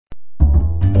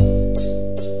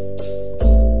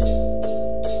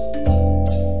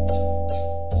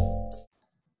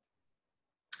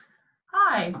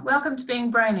welcome to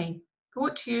Being Brainy,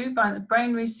 brought to you by the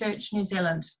Brain Research New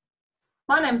Zealand.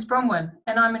 My name's Bronwen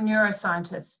and I'm a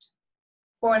neuroscientist,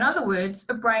 or in other words,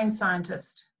 a brain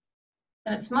scientist.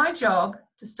 And it's my job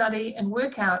to study and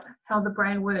work out how the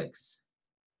brain works.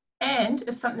 And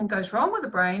if something goes wrong with the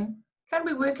brain, can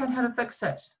we work out how to fix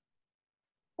it?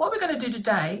 What we're going to do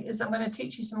today is I'm going to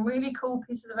teach you some really cool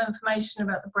pieces of information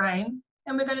about the brain,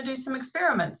 and we're going to do some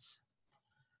experiments.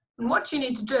 And what you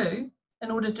need to do in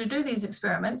order to do these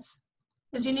experiments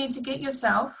is you need to get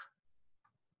yourself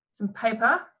some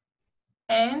paper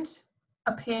and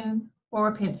a pen or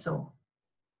a pencil.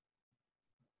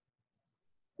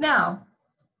 Now,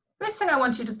 first thing I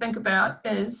want you to think about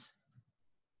is,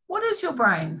 what is your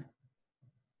brain?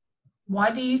 Why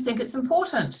do you think it's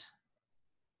important?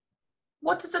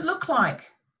 What does it look like?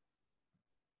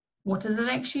 What does it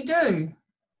actually do?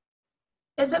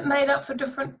 Is it made up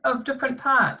of different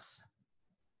parts?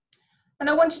 And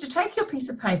I want you to take your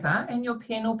piece of paper and your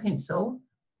pen or pencil,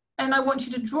 and I want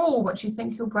you to draw what you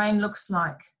think your brain looks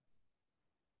like.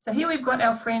 So here we've got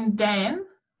our friend Dan,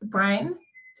 the brain,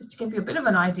 just to give you a bit of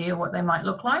an idea what they might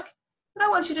look like. But I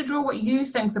want you to draw what you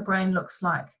think the brain looks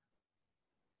like.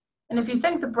 And if you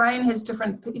think the brain has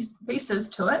different pieces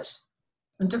to it,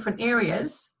 in different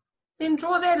areas, then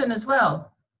draw that in as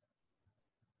well.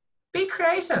 Be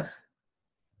creative.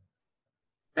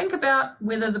 Think about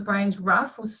whether the brain's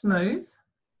rough or smooth.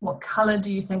 What color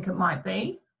do you think it might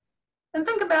be? And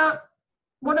think about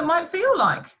what it might feel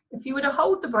like if you were to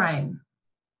hold the brain.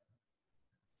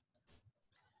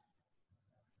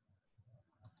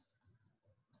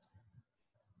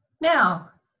 Now,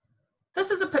 this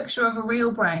is a picture of a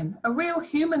real brain, a real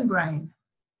human brain.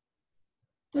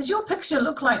 Does your picture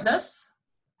look like this?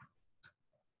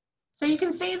 So you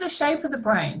can see the shape of the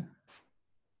brain.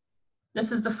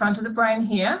 This is the front of the brain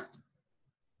here,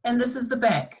 and this is the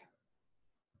back.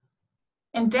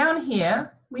 And down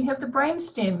here, we have the brain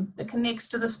stem that connects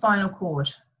to the spinal cord.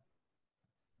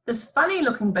 This funny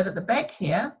looking bit at the back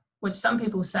here, which some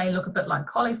people say look a bit like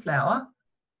cauliflower,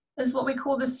 is what we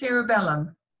call the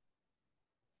cerebellum.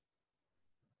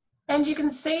 And you can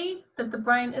see that the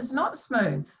brain is not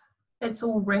smooth. It's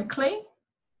all wrinkly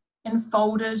and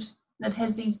folded, and it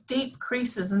has these deep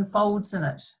creases and folds in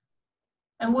it.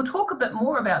 And we'll talk a bit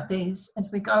more about these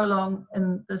as we go along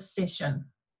in this session.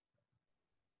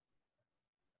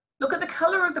 Look at the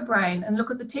color of the brain and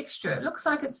look at the texture. It looks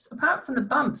like it's, apart from the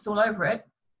bumps all over it,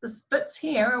 the bits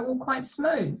here are all quite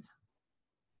smooth.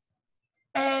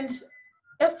 And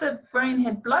if the brain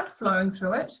had blood flowing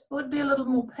through it, it would be a little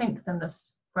more pink than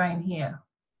this brain here.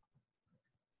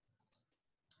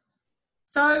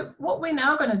 So what we're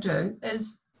now going to do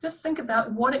is just think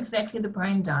about what exactly the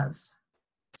brain does.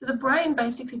 So the brain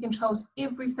basically controls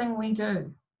everything we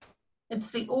do.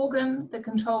 It's the organ that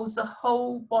controls the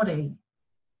whole body.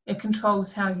 It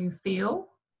controls how you feel.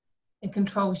 It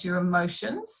controls your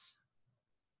emotions.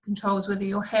 It controls whether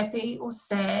you're happy or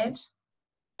sad,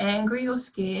 angry or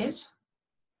scared.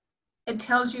 It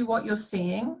tells you what you're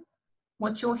seeing,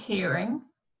 what you're hearing,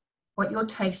 what you're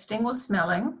tasting or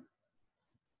smelling.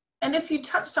 And if you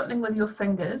touch something with your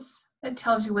fingers, it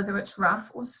tells you whether it's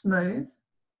rough or smooth,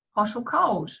 hot or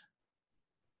cold.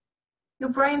 Your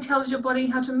brain tells your body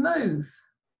how to move,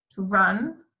 to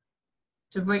run,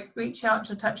 to reach out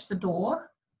to touch the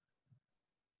door.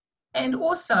 And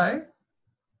also,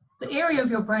 the area of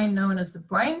your brain known as the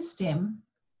brainstem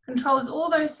controls all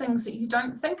those things that you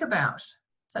don't think about,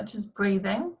 such as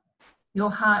breathing,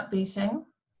 your heart beating,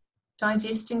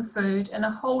 digesting food, and a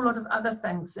whole lot of other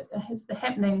things that is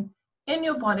happening in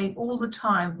your body all the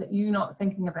time that you're not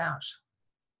thinking about.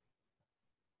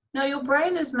 Now, your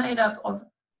brain is made up of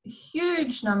a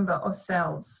huge number of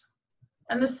cells,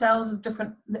 and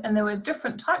there were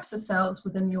different types of cells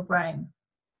within your brain.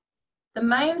 The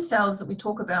main cells that we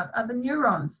talk about are the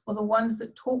neurons, or the ones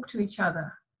that talk to each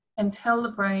other and tell the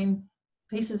brain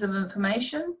pieces of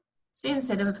information, send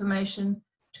that information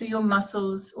to your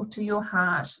muscles or to your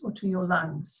heart or to your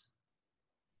lungs.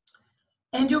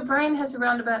 And your brain has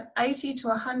around about 80 to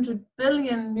 100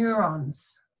 billion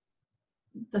neurons,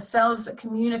 the cells that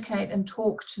communicate and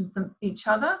talk to each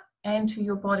other and to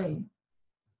your body.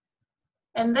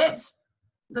 And that's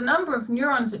the number of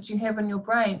neurons that you have in your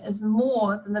brain is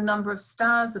more than the number of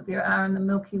stars that there are in the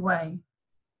Milky Way.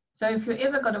 So if you've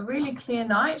ever got a really clear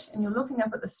night and you're looking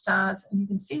up at the stars and you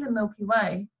can see the Milky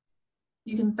Way,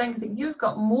 you can think that you've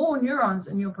got more neurons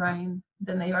in your brain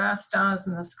than there are stars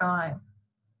in the sky.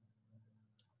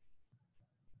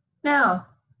 Now,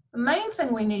 the main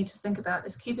thing we need to think about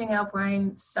is keeping our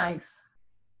brain safe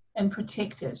and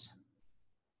protected.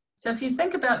 So if you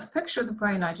think about the picture of the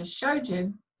brain I just showed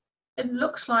you, it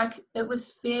looks like it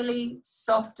was fairly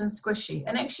soft and squishy.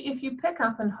 And actually, if you pick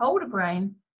up and hold a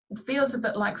brain, it feels a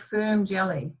bit like firm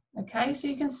jelly, okay? So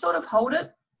you can sort of hold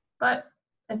it, but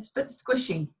it's a bit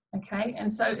squishy, okay?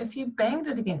 And so if you banged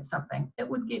it against something, it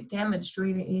would get damaged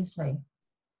really easily.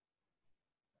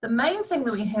 The main thing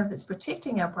that we have that's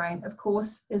protecting our brain, of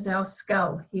course, is our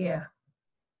skull here.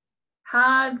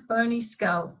 Hard, bony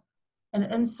skull, and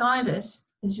inside it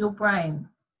is your brain.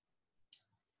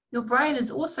 Your brain is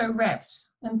also wrapped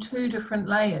in 2 different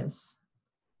layers.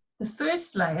 The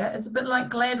first layer is a bit like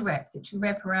Glad wrap that you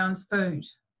wrap around food.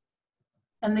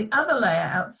 And the other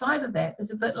layer outside of that is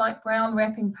a bit like brown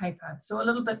wrapping paper, so a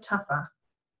little bit tougher.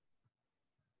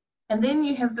 And then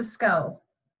you have the skull.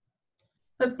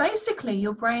 But basically,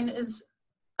 your brain is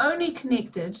only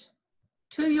connected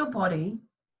to your body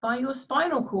by your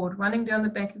spinal cord running down the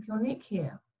back of your neck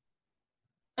here.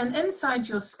 And inside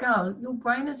your skull, your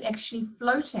brain is actually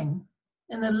floating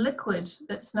in a liquid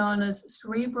that's known as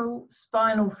cerebral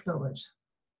spinal fluid.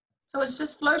 So it's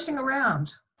just floating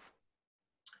around.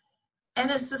 And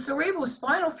it's the cerebral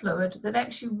spinal fluid that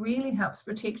actually really helps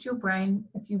protect your brain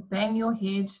if you bang your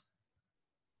head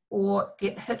or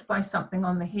get hit by something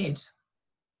on the head.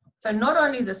 So not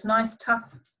only this nice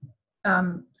tough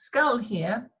skull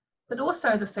here, but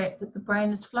also the fact that the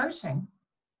brain is floating.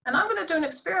 And I'm going to do an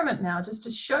experiment now just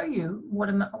to show you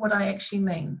what I actually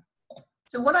mean.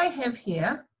 So what I have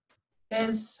here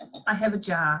is I have a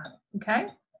jar, okay?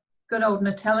 Good old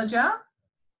Nutella jar.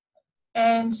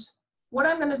 And what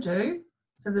I'm going to do,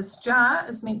 so this jar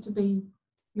is meant to be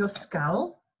your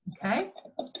skull, okay?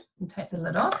 And take the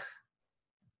lid off.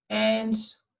 And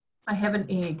I have an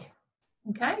egg,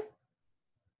 okay?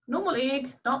 Normal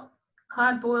egg, not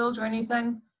hard-boiled or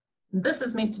anything. And this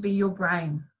is meant to be your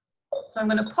brain. So I'm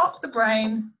going to pop the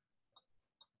brain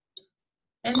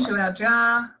into our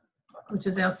jar, which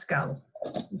is our skull,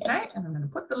 okay? And I'm going to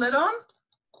put the lid on,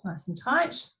 nice and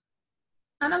tight.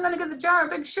 And I'm going to give the jar a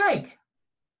big shake.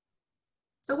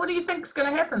 So what do you think is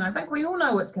going to happen? I think we all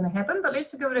know what's going to happen, but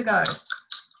let's give it a go.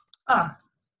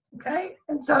 Okay.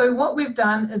 And so what we've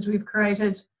done is we've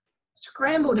created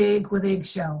scrambled egg with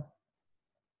eggshell.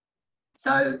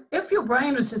 So if your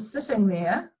brain was just sitting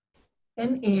there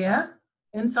in air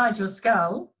inside your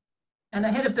skull and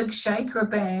it had a big shake or a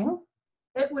bang,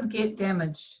 it would get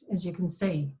damaged, as you can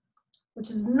see, which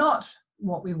is not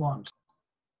what we want.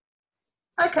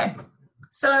 Okay,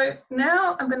 so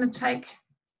now I'm going to take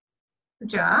the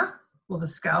jar, or the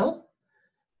skull,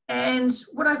 and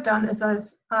what I've done is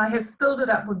I have filled it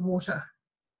up with water.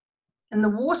 And the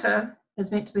water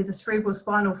is meant to be the cerebral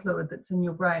spinal fluid that's in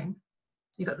your brain.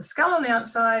 So you've got the skull on the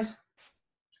outside,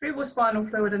 cerebral spinal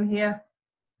fluid in here.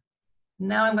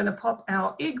 Now I'm going to pop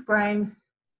our egg brain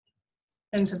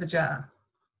into the jar.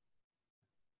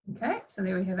 Okay, so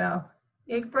there we have our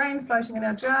egg brain floating in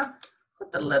our jar.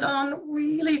 Put the lid on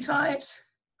really tight.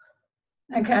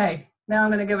 Okay, now I'm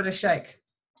going to give it a shake.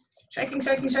 Shaking,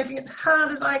 shaking, shaking as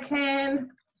hard as I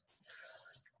can.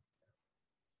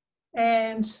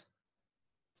 And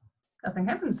nothing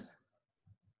happens.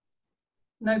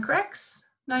 No cracks,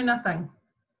 no nothing.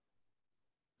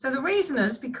 So the reason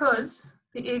is because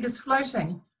the egg is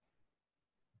floating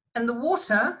and the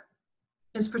water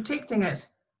is protecting it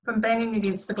from banging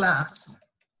against the glass.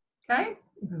 Okay,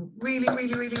 really,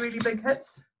 really, really, really big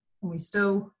hits and we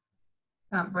still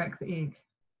can't break the egg.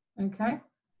 Okay,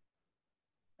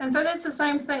 and so that's the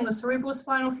same thing. The cerebral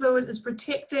spinal fluid is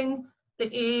protecting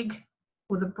the egg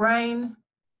or the brain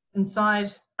inside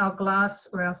our glass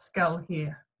or our skull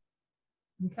here.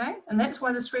 Okay, and that's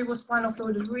why the cerebral spinal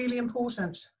fluid is really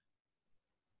important.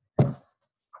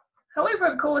 However,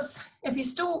 of course, if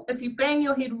you bang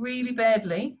your head really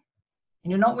badly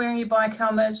and you're not wearing your bike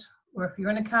helmet, or if you're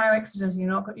in a car accident and you've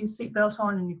not got your seatbelt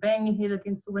on and you bang your head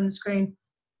against the windscreen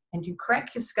and you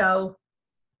crack your skull,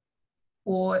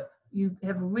 or you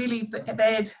have a really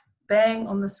bad bang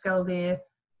on the skull there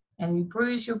and you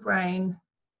bruise your brain,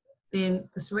 then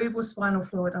the cerebral spinal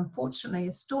fluid, unfortunately,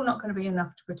 is still not going to be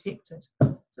enough to protect it.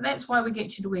 So that's why we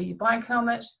get you to wear your bike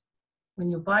helmet when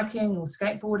you're biking or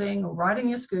skateboarding or riding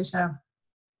your scooter,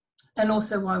 and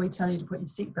also why we tell you to put your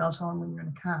seatbelt on when you're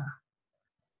in a car.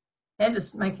 That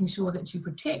is making sure that you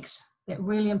protect that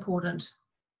really important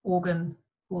organ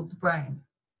called the brain.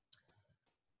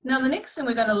 Now, the next thing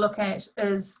we're going to look at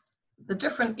is the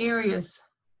different areas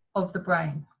of the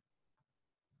brain.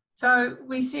 So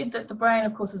we said that the brain,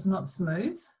 of course, is not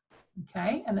smooth,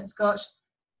 okay, and it's got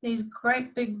these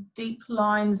great big deep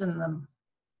lines in them.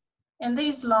 And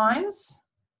these lines,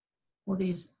 or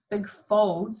these big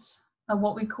folds, are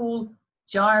what we call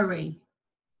gyri,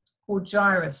 or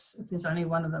gyrus, if there's only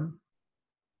one of them.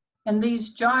 And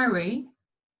these gyri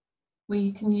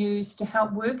we can use to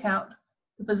help work out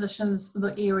the positions of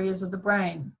the areas of the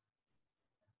brain.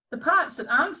 The parts that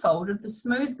aren't folded, the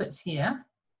smooth bits here,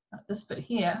 like this bit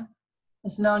here,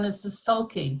 is known as the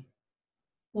sulci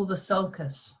or the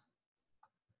sulcus.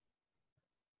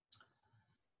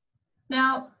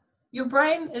 Now, your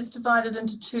brain is divided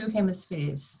into two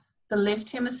hemispheres, the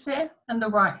left hemisphere and the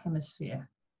right hemisphere,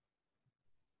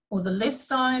 or the left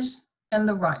side and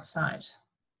the right side.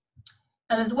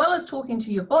 And as well as talking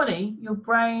to your body, your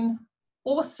brain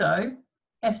also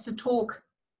has to talk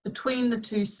between the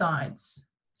two sides.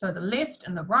 So the left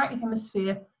and the right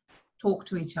hemisphere talk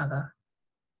to each other.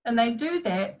 And they do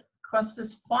that across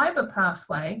this fiber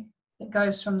pathway that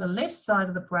goes from the left side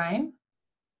of the brain,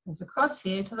 goes across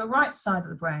here to the right side of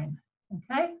the brain,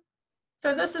 okay?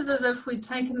 So this is as if we'd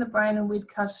taken the brain and we'd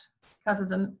cut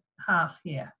it in half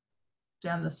here,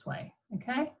 down this way,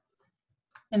 okay?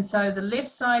 And so the left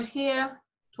side here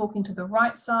talking to the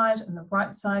right side and the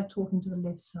right side talking to the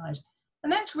left side.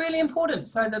 And that's really important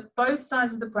so that both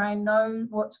sides of the brain know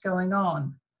what's going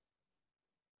on.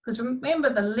 Because remember,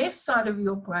 the left side of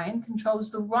your brain controls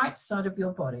the right side of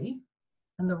your body,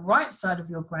 and the right side of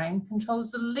your brain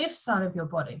controls the left side of your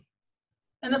body.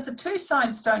 And if the two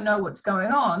sides don't know what's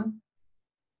going on,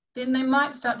 then they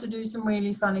might start to do some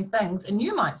really funny things, and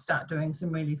you might start doing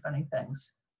some really funny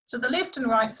things. So the left and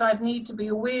right side need to be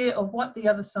aware of what the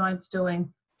other side's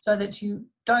doing so that you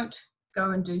don't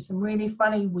go and do some really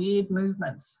funny, weird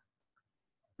movements.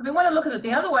 If we want to look at it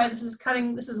the other way, this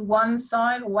is one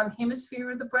side or one hemisphere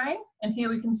of the brain, and here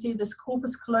we can see this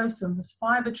corpus callosum, this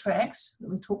fiber tract that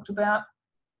we talked about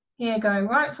here, going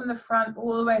right from the front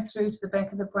all the way through to the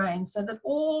back of the brain, so that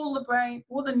all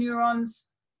the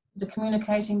neurons that are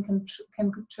communicating can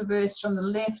traverse from the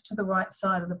left to the right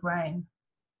side of the brain.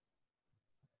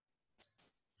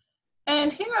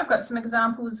 And here I've got some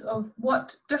examples of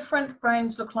what different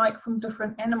brains look like from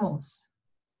different animals.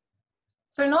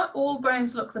 So not all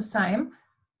brains look the same.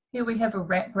 Here we have a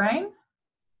rat brain,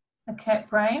 a cat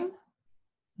brain,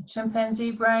 a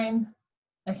chimpanzee brain,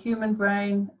 a human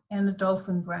brain, and a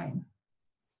dolphin brain.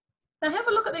 Now have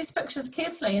a look at these pictures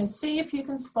carefully and see if you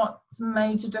can spot some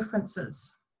major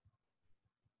differences.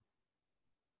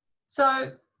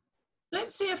 So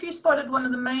let's see if you spotted one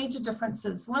of the major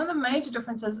differences. One of the major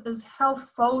differences is how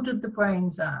folded the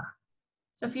brains are.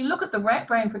 So if you look at the rat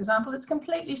brain, for example, it's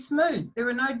completely smooth. There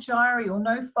are no gyri or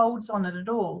no folds on it at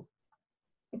all.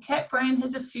 The cat brain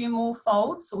has a few more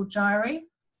folds or gyri,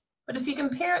 but if you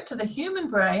compare it to the human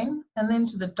brain and then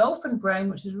to the dolphin brain,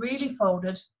 which is really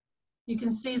folded, you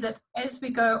can see that as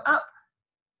we go up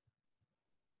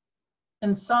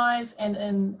in size and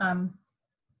in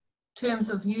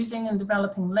terms of using and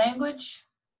developing language,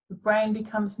 the brain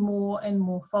becomes more and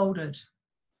more folded.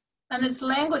 And it's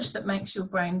language that makes your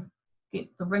brain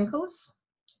get the wrinkles.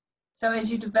 So as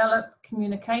you develop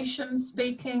communication,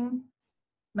 speaking,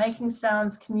 making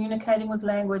sounds, communicating with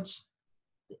language,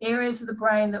 the areas of the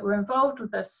brain that were involved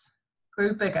with this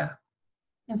grew bigger.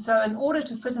 And so in order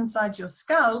to fit inside your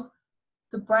skull,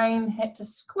 the brain had to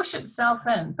squish itself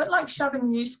in, but like shoving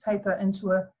newspaper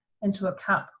into a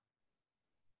cup.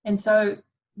 And so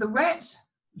the rat,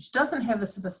 which doesn't have a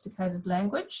sophisticated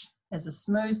language, has a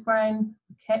smooth brain.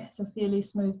 The cat has a fairly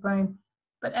smooth brain.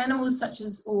 But animals such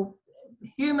as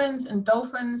humans and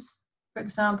dolphins, for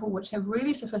example, which have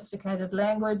really sophisticated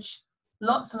language,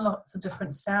 lots and lots of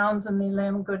different sounds in their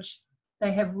language,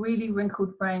 they have really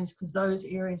wrinkled brains because those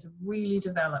areas have really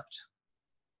developed.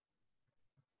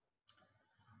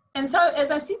 And so, as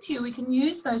I said to you, we can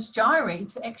use those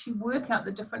gyri to actually work out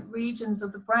the different regions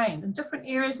of the brain, and different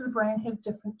areas of the brain have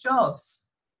different jobs.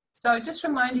 So just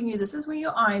reminding you, this is where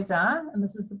your eyes are, and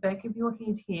this is the back of your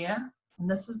head here, and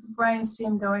this is the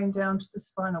brainstem going down to the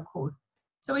spinal cord.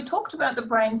 So we talked about the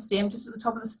brainstem just at the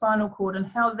top of the spinal cord and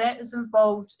how that is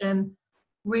involved in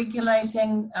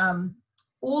regulating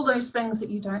all those things that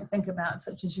you don't think about,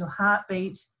 such as your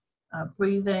heartbeat,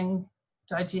 breathing,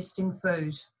 digesting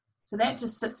food. So that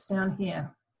just sits down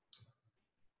here.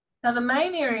 Now the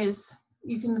main areas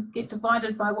you can get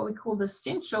divided by what we call the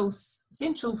central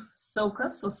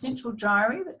sulcus or central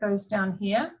gyri that goes down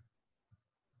here,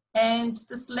 and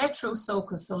this lateral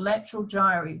sulcus or lateral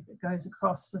gyri that goes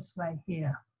across this way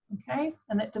here, okay?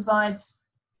 And that divides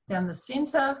down the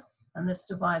center, and this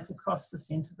divides across the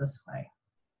center this way.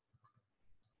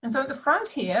 And so at the front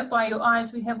here, by your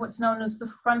eyes, we have what's known as the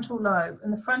frontal lobe,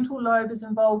 and the frontal lobe is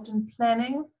involved in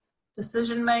planning,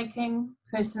 decision-making,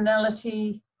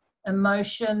 personality,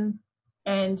 emotion,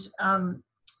 and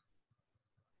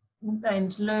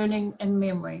learning and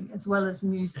memory, as well as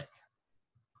music.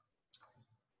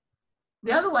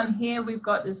 The other one here we've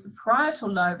got is the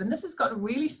parietal lobe, and this has got a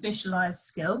really specialized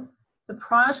skill. the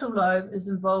parietal lobe is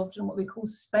involved in what we call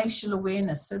spatial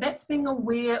awareness. So that's being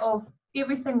aware of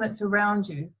everything that's around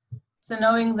you. So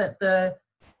knowing that the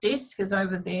desk is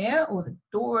over there, or the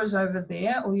door is over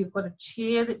there, or you've got a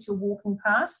chair that you're walking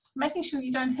past, making sure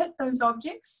you don't hit those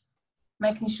objects,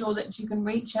 making sure that you can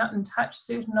reach out and touch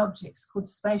certain objects, called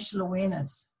spatial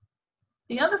awareness.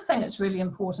 The other thing it's really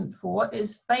important for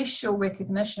is facial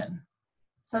recognition.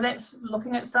 So that's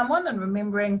looking at someone and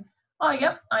remembering, oh,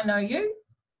 yep, I know you,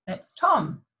 that's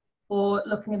Tom. Or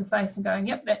looking at a face and going,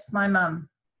 yep, that's my mum.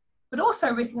 But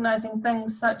also recognizing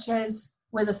things such as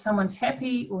whether someone's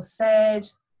happy or sad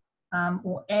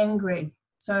or angry.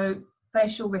 So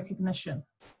facial recognition.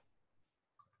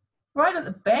 Right at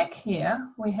the back here,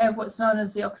 we have what's known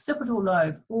as the occipital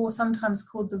lobe, or sometimes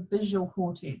called the visual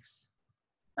cortex.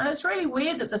 And it's really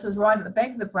weird that this is right at the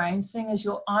back of the brain, seeing as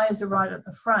your eyes are right at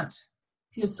the front.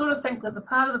 So you'd sort of think that the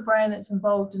part of the brain that's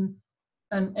involved in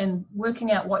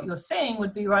working out what you're seeing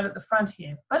would be right at the front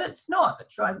here, but it's not,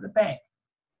 it's right at the back.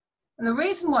 And the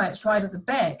reason why it's right at the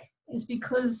back is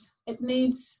because it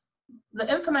needs,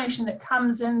 the information that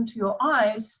comes into your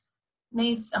eyes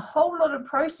needs a whole lot of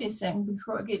processing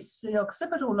before it gets to the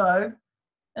occipital lobe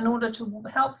in order to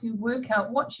help you work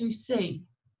out what you see.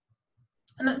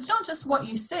 And it's not just what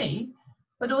you see,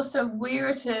 but also where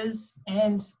it is,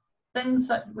 and things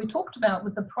that we talked about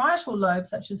with the parietal lobe,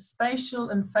 such as spatial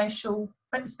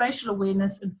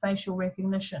awareness and facial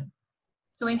recognition.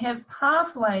 So we have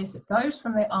pathways that goes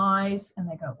from the eyes, and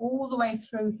they go all the way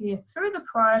through here, through the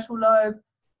parietal lobe.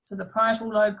 So the parietal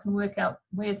lobe can work out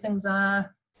where things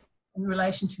are in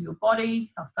relation to your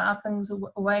body, how far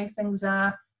away things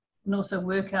are, and also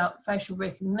work out facial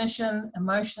recognition,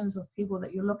 emotions of people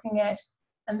that you're looking at.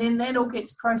 And then that all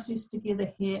gets processed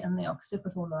together here in the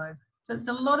occipital lobe. So it's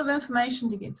a lot of information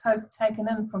to get taken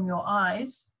in from your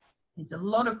eyes. It's a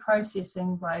lot of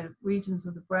processing by regions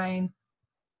of the brain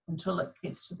until it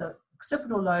gets to the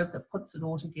occipital lobe that puts it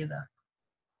all together.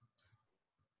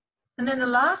 And then the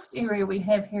last area we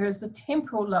have here is the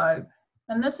temporal lobe.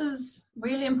 And this is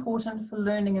really important for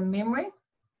learning and memory.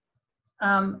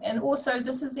 And also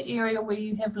this is the area where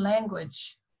you have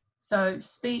language. So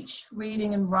speech,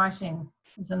 reading and writing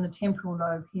is in the temporal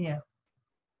lobe here.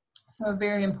 So a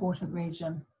very important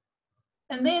region.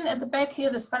 And then at the back here,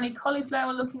 this funny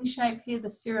cauliflower looking shape here, the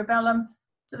cerebellum.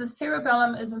 So the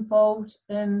cerebellum is involved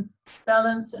in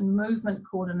balance and movement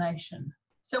coordination.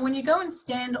 So when you go and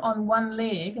stand on one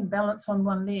leg and balance on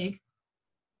one leg,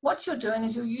 what you're doing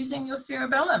is you're using your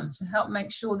cerebellum to help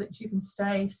make sure that you can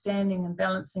stay standing and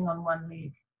balancing on one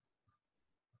leg.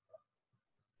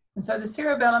 And so the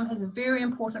cerebellum has a very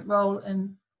important role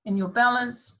in your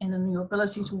balance and in your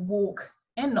ability to walk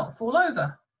and not fall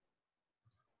over.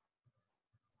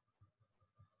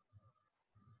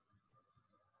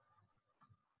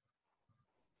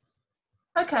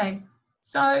 Okay,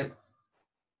 so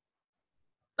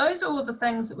those are all the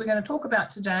things that we're going to talk about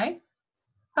today.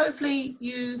 Hopefully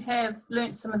you have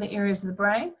learnt some of the areas of the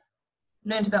brain,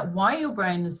 learned about why your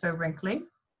brain is so wrinkly,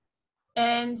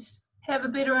 and have a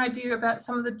better idea about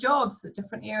some of the jobs that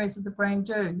different areas of the brain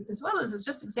do, as well as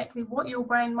just exactly what your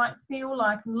brain might feel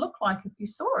like and look like if you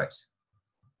saw it.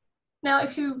 Now,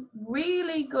 if you're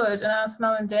really good and ask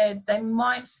mum and dad, they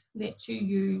might let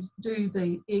you do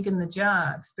the egg in the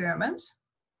jar experiment,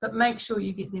 but make sure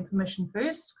you get their permission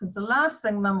first, because the last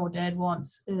thing mum or dad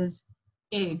wants is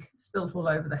egg spilt all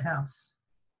over the house.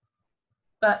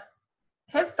 But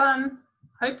have fun,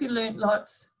 hope you learnt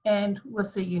lots, and we'll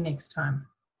see you next time.